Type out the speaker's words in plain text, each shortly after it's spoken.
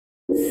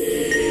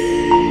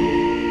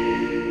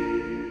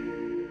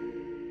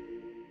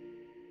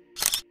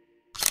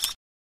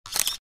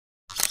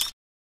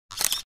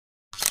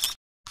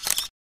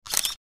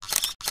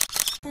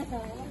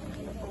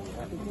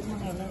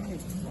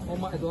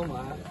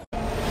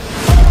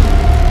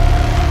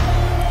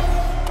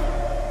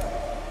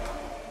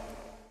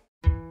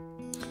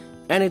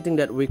Anything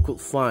that we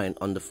could find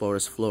on the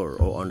forest floor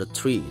or on the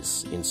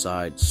trees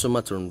inside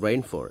Sumatran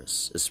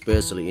rainforest,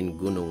 especially in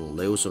Gunung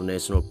Leuser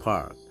National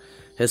Park,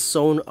 has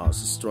shown us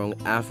strong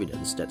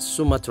evidence that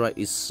Sumatra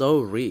is so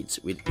rich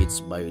with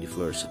its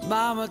biodiversity.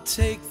 Mama,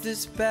 take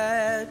this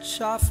badge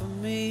off of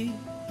me.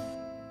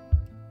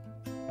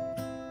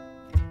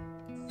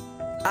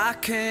 I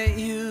can't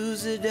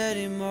use it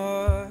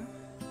anymore.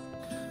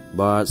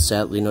 But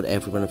sadly, not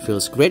everyone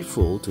feels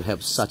grateful to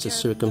have such a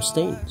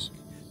circumstance.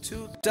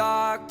 Too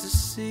dark to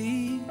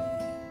see.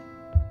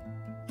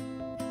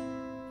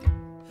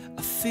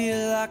 I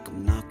feel like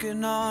I'm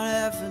knocking on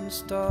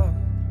heaven's door.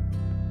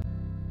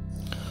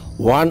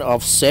 One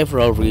of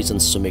several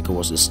reasons SUMECO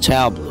was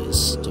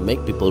established to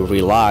make people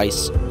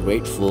realize,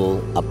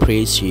 grateful,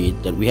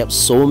 appreciate that we have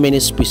so many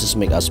species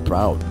make us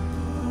proud.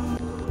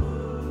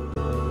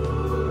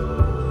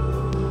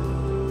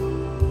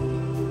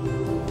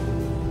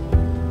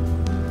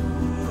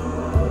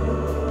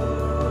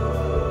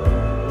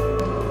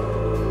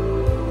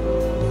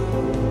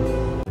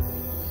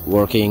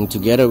 Working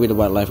together with the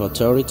Wildlife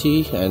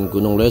Authority and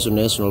Gunung Leuser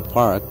National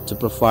Park to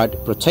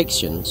provide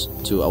protections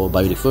to our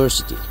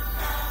biodiversity.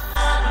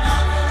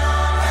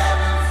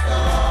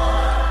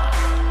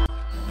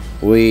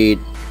 With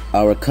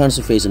our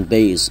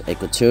conservation-based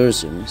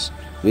ecotourism,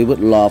 we would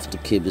love to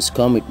keep this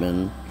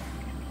commitment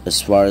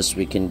as far as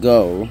we can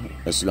go,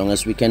 as long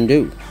as we can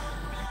do.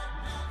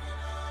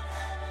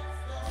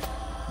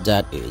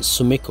 That is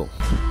SUMECO,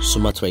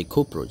 Sumatra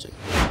Ecoproject.